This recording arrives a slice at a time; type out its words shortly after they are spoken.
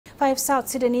5 South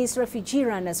Sudanese refugee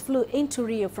runners flew into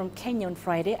Rio from Kenya on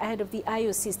Friday ahead of the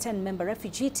IOC's 10-member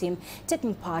refugee team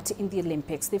taking part in the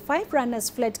Olympics. The 5 runners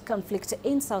fled conflict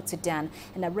in South Sudan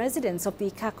and are residents of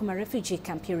the Kakuma refugee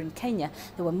camp here in Kenya.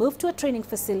 They were moved to a training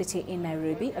facility in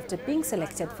Nairobi after being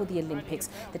selected for the Olympics.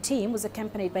 The team was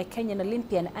accompanied by Kenyan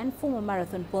Olympian and former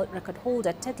marathon world record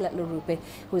holder Tegla Loroupe,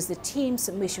 who is the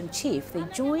team's mission chief. They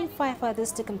joined 5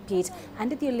 others to compete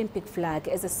under the Olympic flag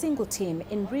as a single team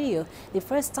in Rio, the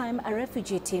first time a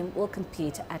refugee team will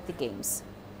compete at the Games.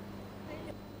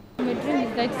 My dream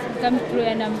is going to come true,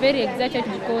 and I'm very excited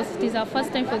because it is our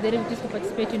first time for the refugees to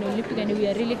participate in Olympic, and we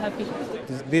are really happy.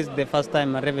 This is the first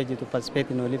time a refugee to participate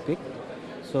in Olympic,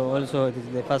 so also it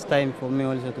is the first time for me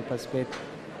also to participate,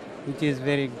 which is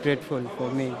very grateful for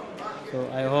me. So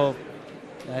I hope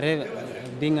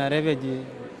being a refugee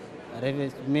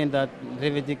means that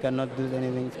refugee cannot do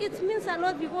anything. It means a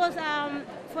lot because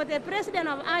for the president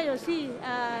of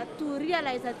IOC to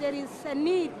realize that there is a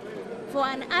need for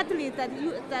an athlete that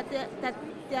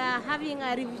they are having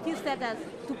a refugee status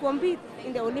to compete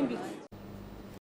in the Olympics.